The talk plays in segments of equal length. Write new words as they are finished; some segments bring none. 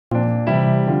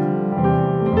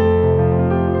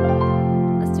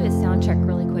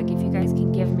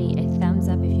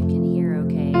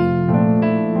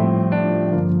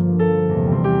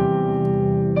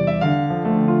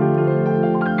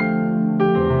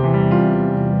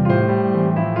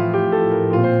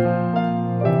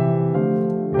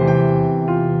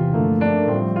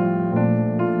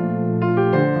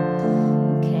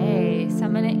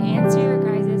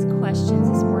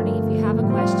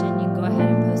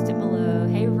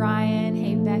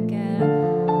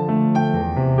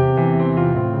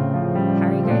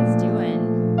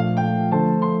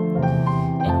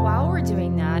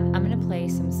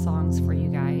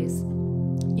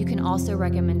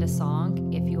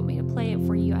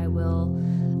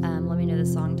the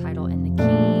song title and the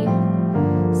key.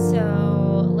 So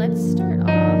let's start off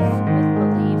with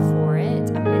Believe for it.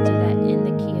 I'm going to do that in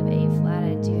the key of A flat.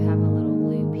 I do have a little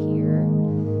loop here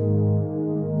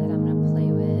that I'm going to play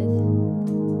with.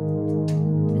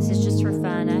 This is just for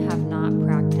fun. I have not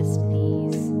practiced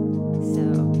these, so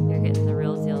you're getting the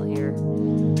real deal here.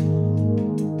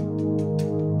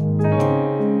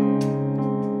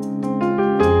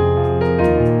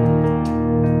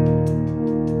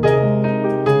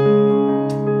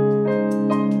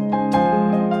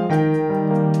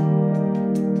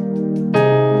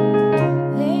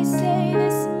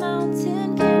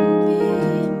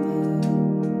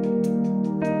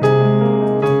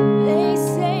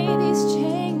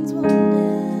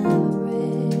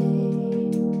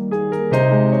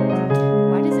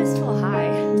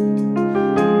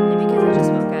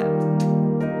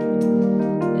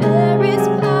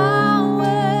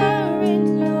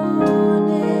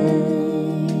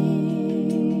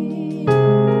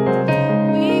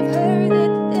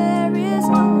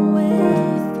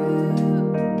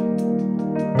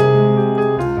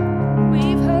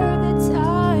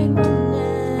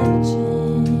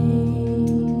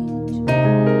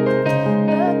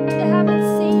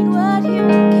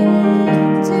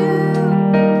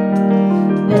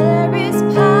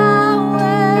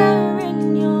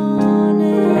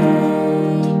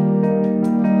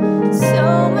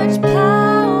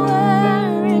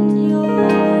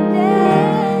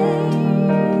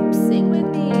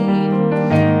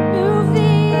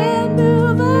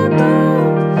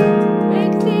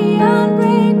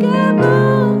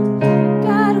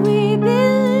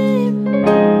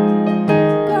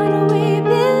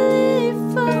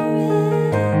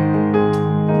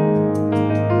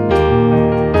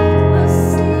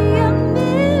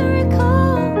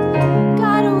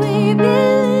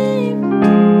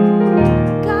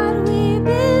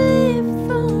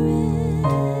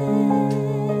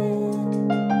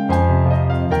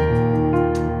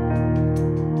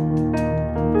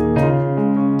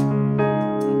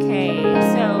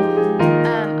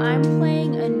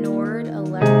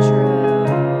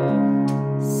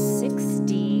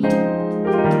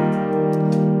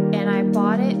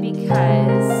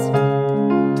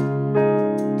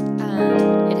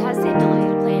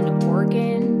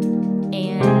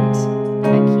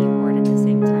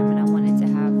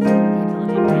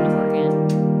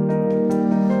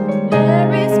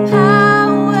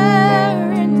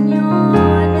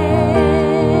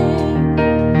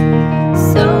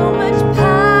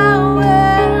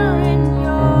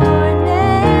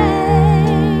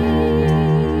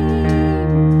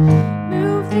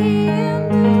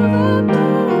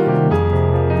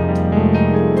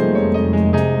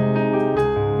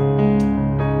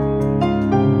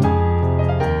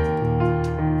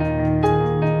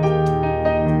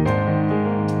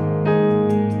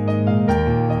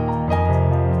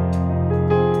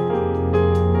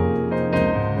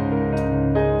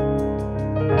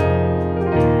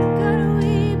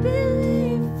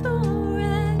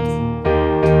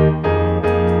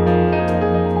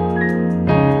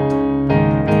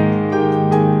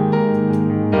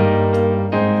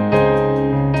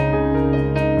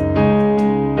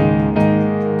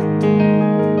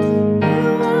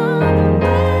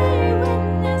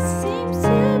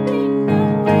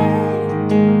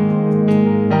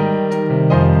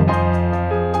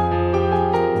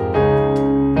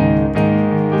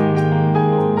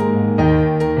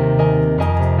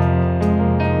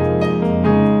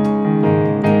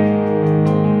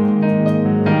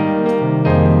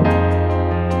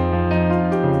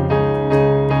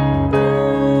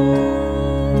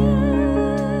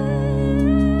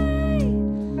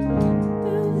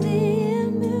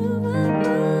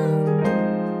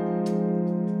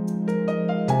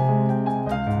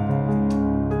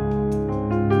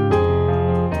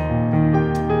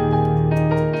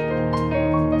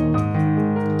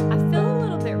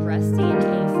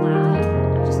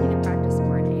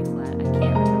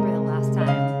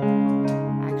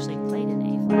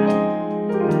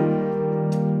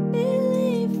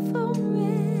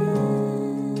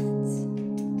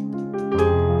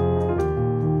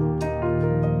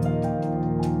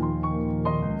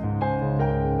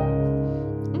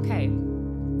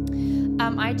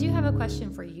 I do have a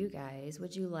question for you guys.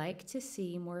 Would you like to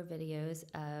see more videos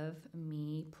of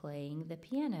me playing the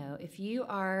piano? If you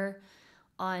are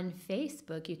on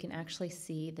Facebook, you can actually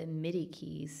see the MIDI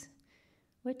keys,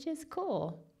 which is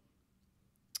cool.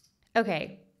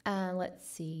 Okay, let's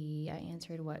see. I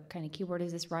answered what kind of keyboard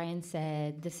is this? Ryan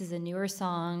said, this is a newer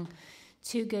song,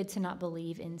 Too Good to Not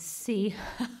Believe in C.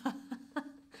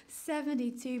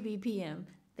 72 BPM.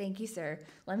 Thank you, sir.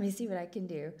 Let me see what I can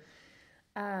do.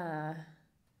 Uh,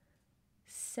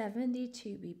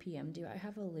 72 BPM. Do I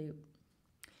have a loop?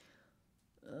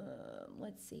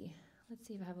 Let's see. Let's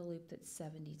see if I have a loop that's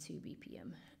 72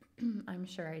 BPM. I'm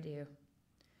sure I do.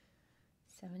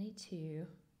 72.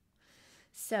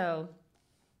 So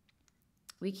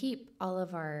we keep all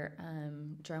of our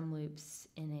drum loops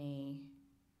in a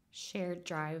shared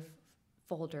drive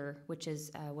folder, which is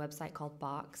a website called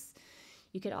Box.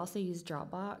 You could also use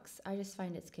Dropbox. I just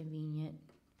find it's convenient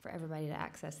for everybody to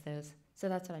access those. So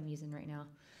that's what I'm using right now.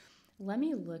 Let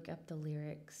me look up the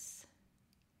lyrics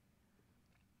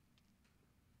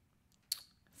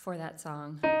for that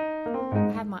song.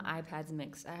 I have my iPads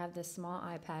mixed. I have this small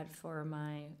iPad for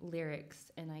my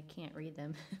lyrics and I can't read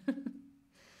them.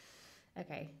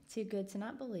 Okay, Too Good to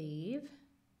Not Believe.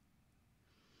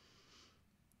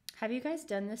 Have you guys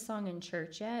done this song in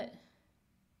church yet?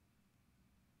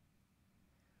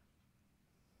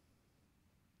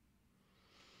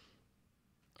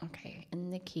 Okay,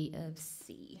 in the key of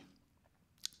C.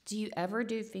 Do you ever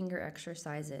do finger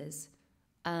exercises?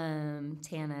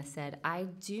 Tana said, I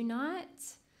do not.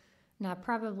 And I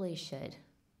probably should.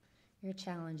 You're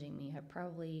challenging me. I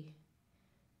probably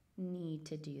need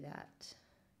to do that.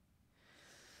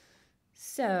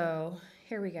 So,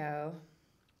 here we go.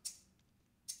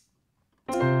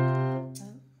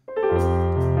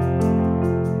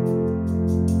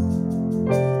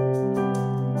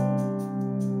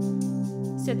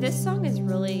 So this song is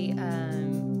really,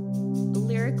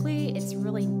 lyrically, it's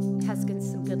really has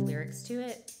some good lyrics to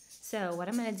it. So what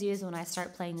I'm going to do is when I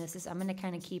start playing this is I'm going to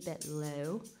kind of keep it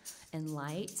low and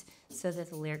light so that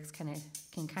the lyrics can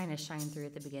kind of shine through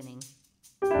at the beginning.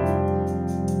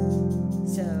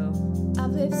 So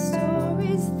I've lived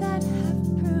stories that have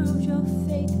proved your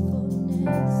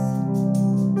faithfulness.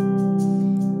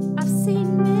 I've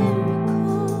seen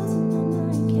miracles my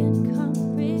mind can't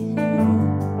comprehend.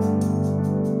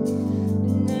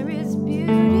 And there is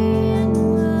beauty in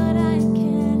what I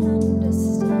can't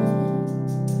understand.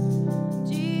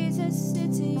 Jesus,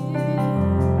 it's you.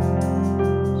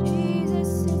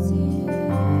 Jesus, it's you.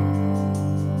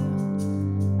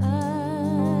 I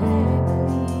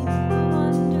believe a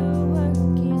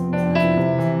wonder-working God.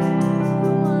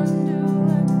 A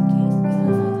wonder-working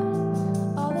God.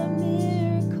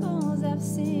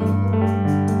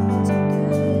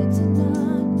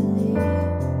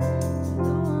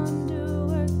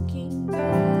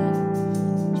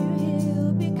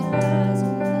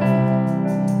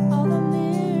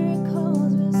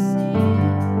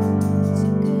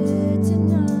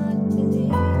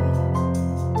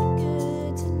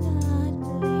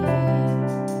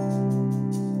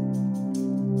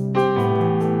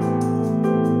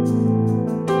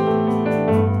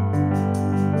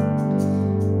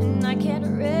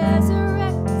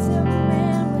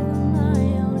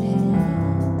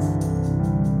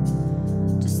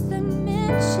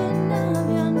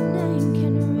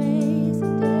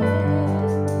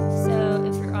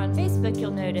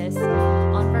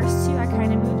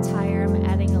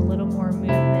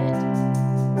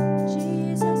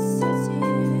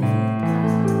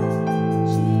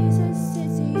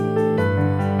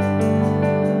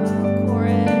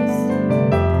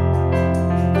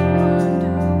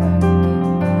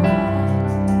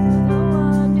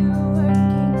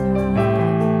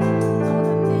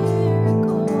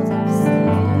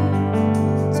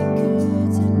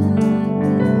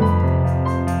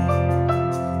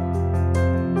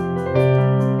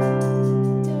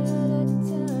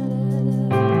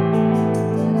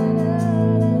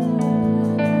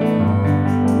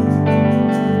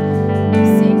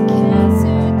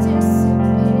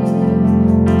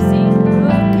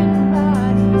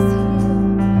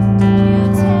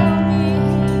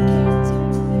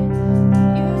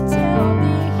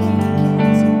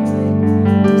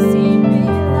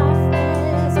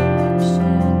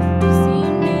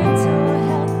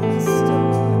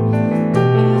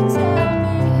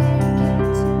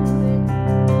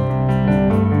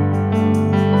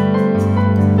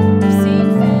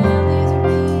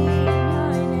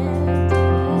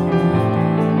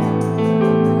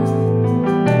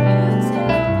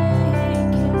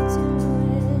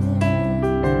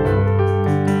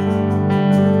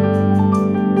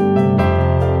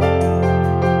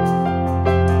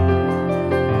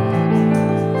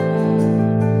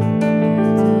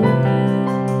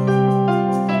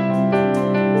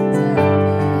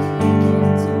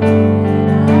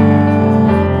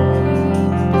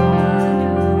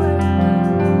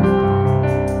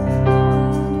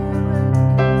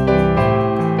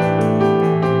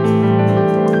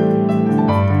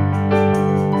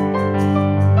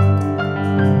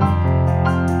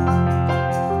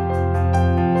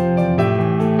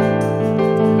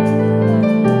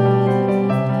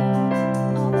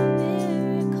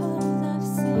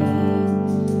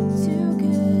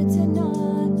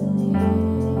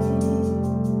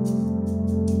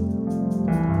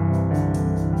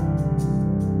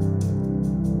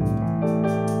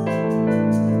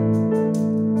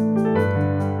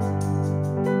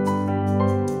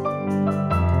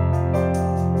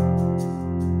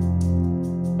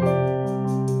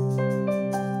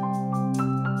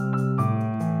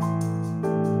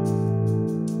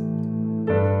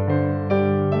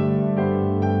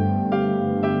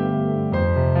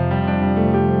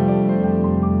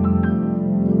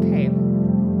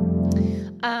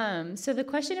 the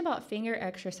question about finger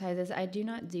exercises, I do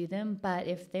not do them, but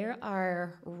if there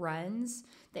are runs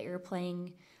that you're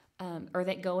playing or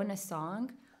that go in a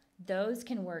song, those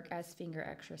can work as finger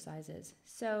exercises.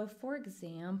 So for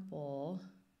example,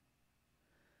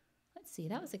 let's see,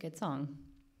 that was a good song.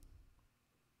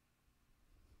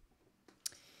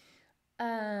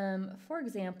 For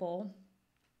example,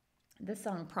 the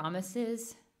song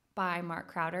Promises by Mark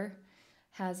Crowder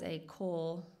has a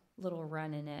cool little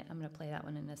run in it. I'm going to play that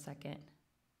one in a second.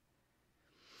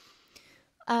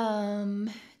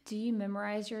 Do you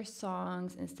memorize your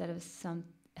songs instead of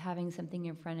having something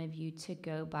in front of you to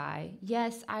go by?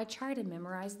 Yes, I try to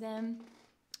memorize them.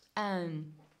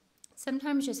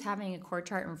 Sometimes just having a chord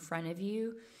chart in front of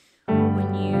you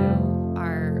when you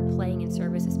are playing in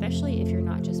service, especially if you're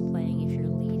not just playing, if you're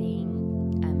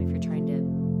leading, if you're trying to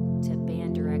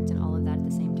band direct and all of that at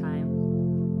the same time.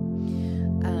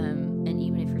 And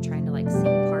even if you're trying to like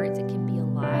sing parts, it can be a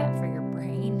lot for your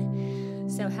brain.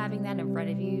 So having that in front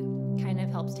of you kind of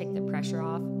helps take the pressure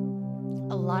off.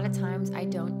 A lot of times I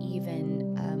don't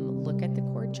even look at the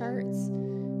chord charts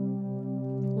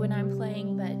when I'm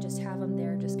playing, but just have them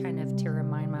there just kind of to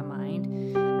remind my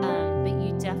mind. But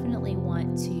you definitely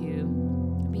want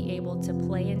to be able to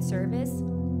play in service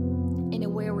in a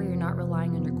way where you're not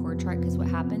relying on your chord chart, because what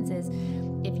happens is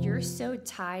if you're so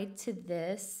tied to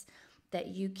this that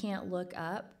you can't look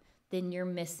up, then you're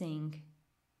missing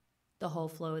the whole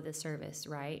flow of the service,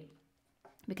 right?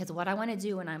 Because what I want to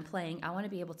do when I'm playing, I want to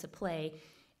be able to play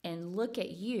and look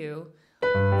at you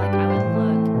like I would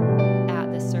look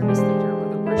at the service leader or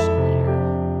the worship leader,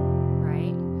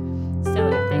 right? So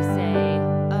if they say,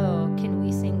 oh, can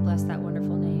we sing Bless That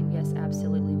Wonderful Name? Yes,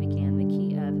 absolutely we can. The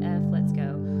key of F, let's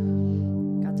go.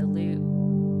 Got the loop.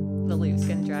 The loop's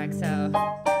going to drag, so.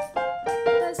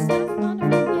 Bless that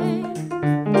wonderful name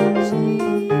of Jesus.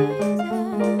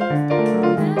 Bless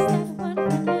that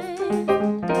wonderful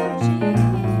name of Jesus.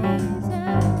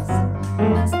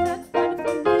 Bless that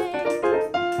wonderful name,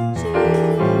 Jesus.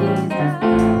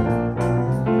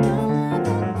 No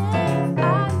other name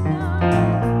I know.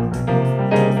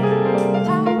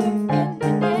 Power in the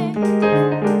name,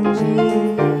 Jesus.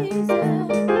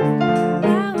 Power in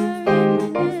the name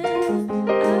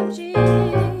of Jesus.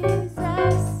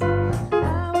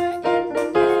 Power in the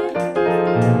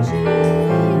name, Jesus.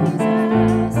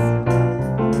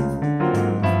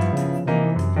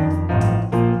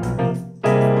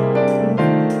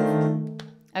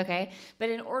 Okay, but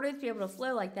in order to be able to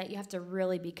flow like that, you have to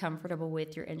really be comfortable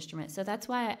with your instrument. So that's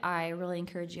why I really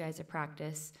encourage you guys to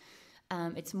practice.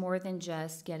 It's more than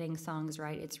just getting songs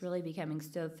right. It's really becoming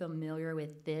so familiar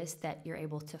with this that you're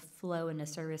able to flow in a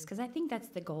service, because I think that's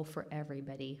the goal for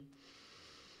everybody.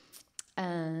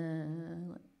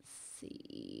 Let's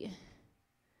see.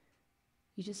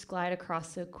 You just glide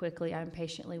across so quickly. I'm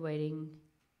patiently waiting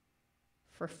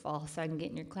for fall so I can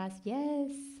get in your class.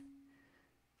 Yes.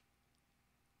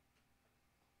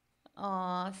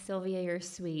 Aw, Sylvia, you're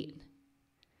sweet.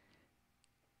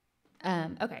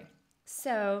 Okay,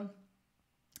 so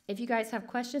if you guys have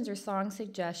questions or song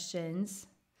suggestions,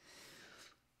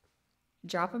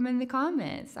 drop them in the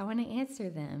comments. I want to answer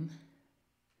them.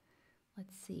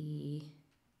 Let's see.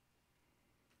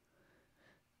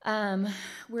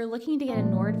 We're looking to get a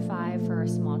Nord 5 for our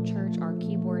small church. Our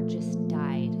keyboard just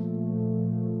died.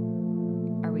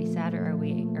 Are we sad or are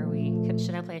we,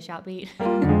 should I play a shout beat?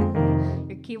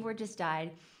 Your keyboard just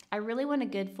died. I really want a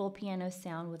good full piano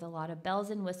sound with a lot of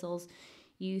bells and whistles.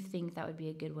 You think that would be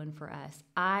a good one for us?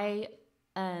 I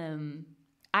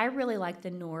really like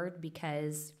the Nord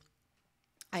because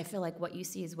I feel like what you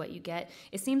see is what you get.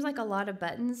 It seems like a lot of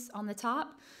buttons on the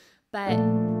top, but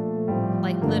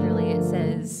like literally it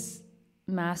says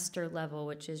master level,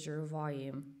 which is your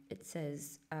volume. It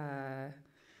says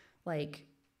like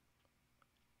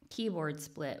keyboard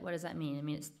split. What does that mean? I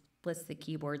mean, it splits the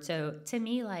keyboard. So to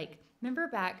me, like, remember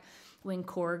back when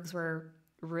Korgs were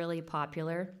really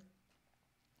popular,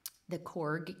 the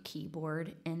Korg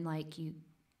keyboard, and like you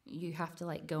have to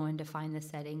like go in to find the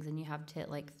settings, and you have to hit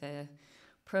like the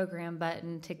program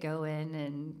button to go in,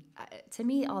 and to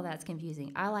me all that's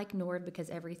confusing. I like Nord because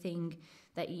everything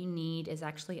that you need is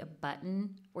actually a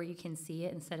button where you can see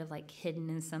it instead of like hidden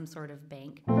in some sort of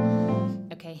bank.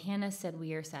 Okay, Hannah said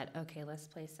we are sad. Okay, let's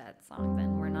play sad song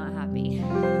then. We're not happy.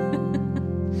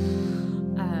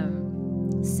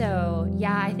 So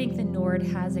yeah, I think the Nord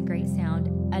has a great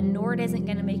sound. A Nord isn't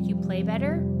going to make you play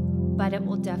better, but it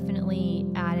will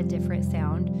definitely add a different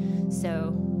sound.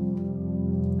 So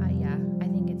yeah, I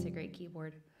think it's a great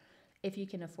keyboard if you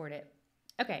can afford it.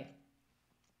 Okay,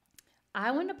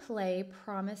 I want to play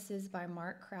Promises by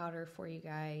Mark Crowder for you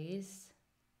guys.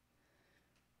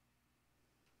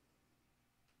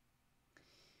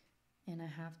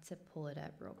 have to pull it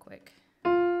up real quick.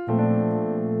 When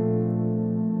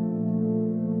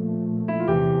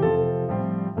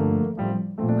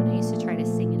I used to try to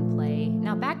sing and play.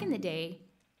 Now, back in the day,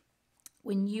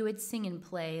 when you would sing and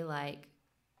play, like,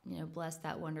 you know, bless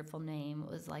that wonderful name, it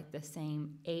was like the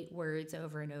same 8 words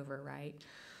over and over, right?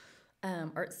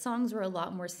 Our songs were a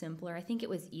lot more simpler. I think it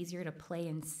was easier to play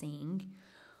and sing,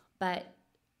 but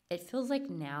it feels like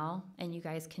now, and you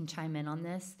guys can chime in on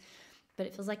this, but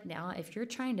it feels like now if you're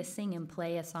trying to sing and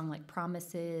play a song like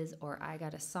Promises or I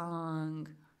Got a Song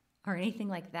or anything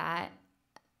like that,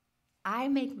 I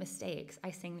make mistakes.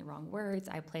 I sing the wrong words.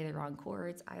 I play the wrong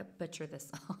chords. I butcher the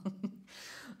song.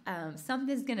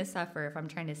 Something's going to suffer if I'm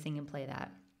trying to sing and play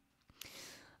that.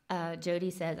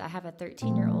 Jody says, I have a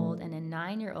 13-year-old and a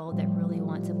 9-year-old that really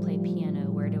want to play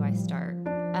piano. Where do I start?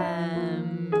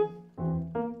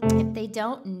 If they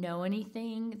don't know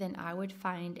anything, then I would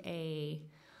find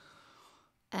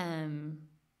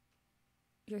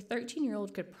your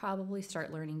 13-year-old could probably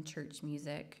start learning church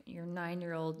music. Your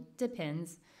 9-year-old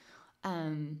depends.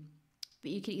 But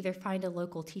you could either find a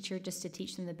local teacher just to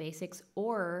teach them the basics,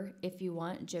 or if you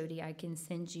want, Jody, I can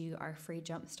send you our free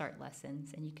Jumpstart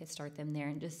lessons, and you can start them there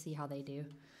and just see how they do.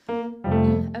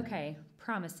 Okay,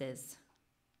 Promises.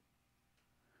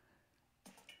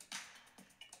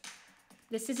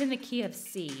 This is in the key of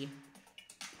C.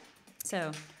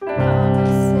 So,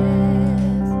 promises,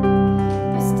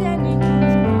 we're standing on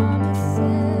his promises.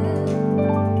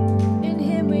 In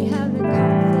him we have the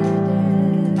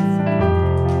confidence.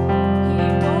 He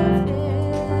won't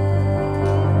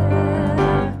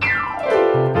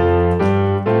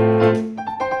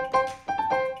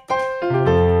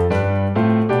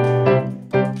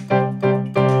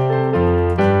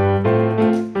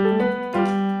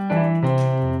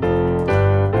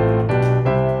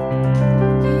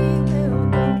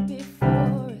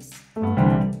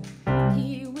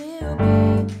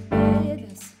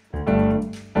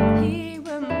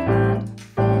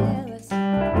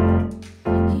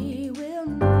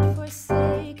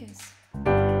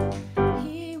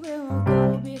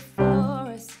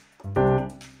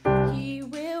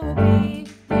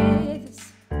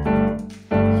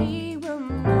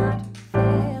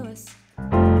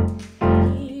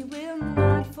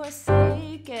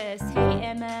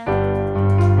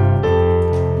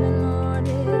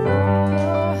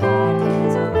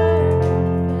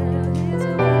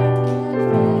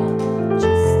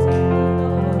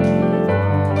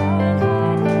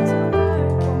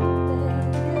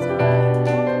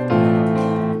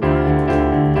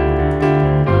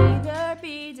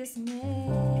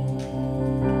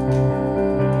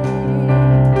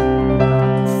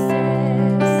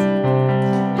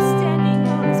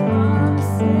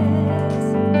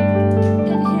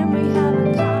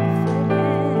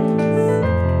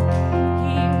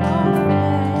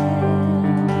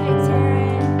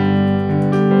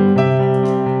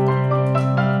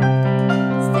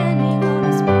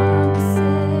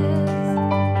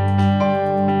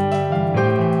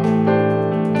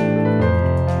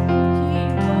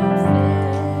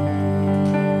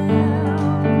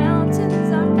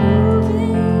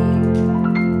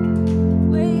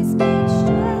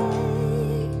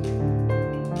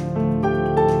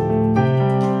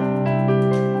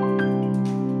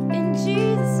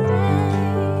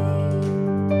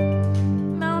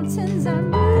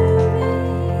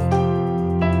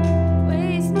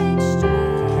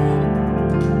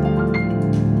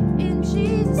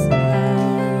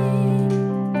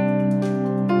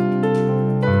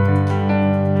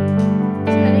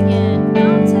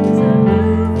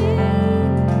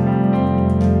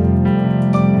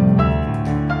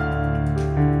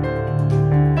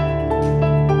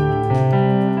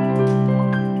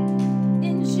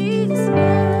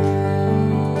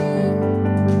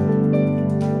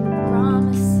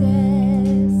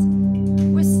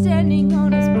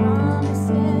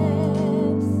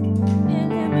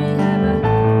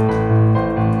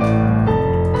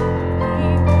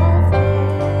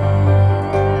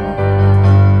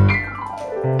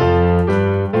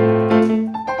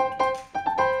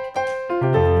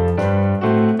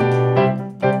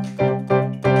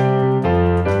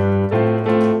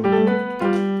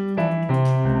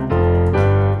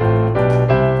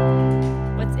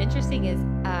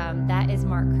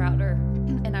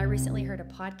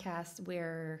podcast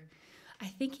where I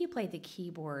think he played the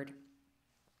keyboard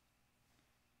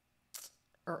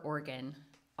or organ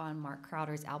on Mark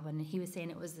Crowder's album, and he was saying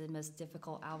it was the most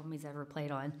difficult album he's ever played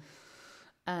on.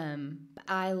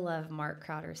 I love Mark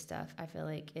Crowder stuff. I feel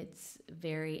like it's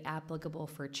very applicable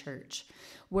for church.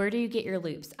 Where do you get your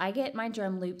loops? I get my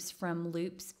drum loops from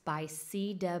loops by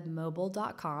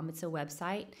cdubmobile.com. It's a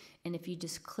website. And if you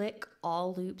just click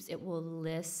all loops, it will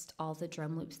list all the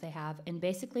drum loops they have. And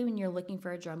basically, when you're looking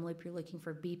for a drum loop, you're looking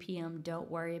for BPM. Don't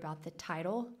worry about the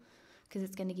title because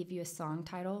it's going to give you a song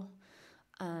title.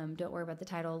 Don't worry about the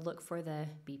title. Look for the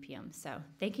BPM. So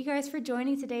thank you guys for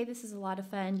joining today. This is a lot of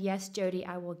fun. Yes, Jody,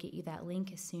 I will get you that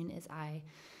link as soon as I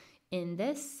end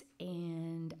this.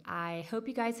 And I hope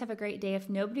you guys have a great day. If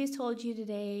nobody's told you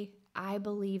today, I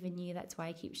believe in you. That's why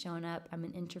I keep showing up. I'm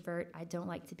an introvert. I don't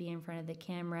like to be in front of the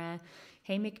camera.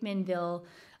 Hey, McMinnville.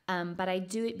 But I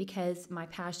do it because my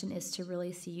passion is to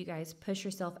really see you guys push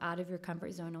yourself out of your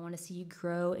comfort zone. I want to see you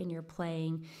grow in your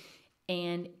playing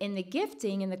and in the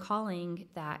gifting and the calling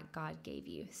that God gave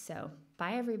you. So,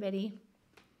 bye, everybody.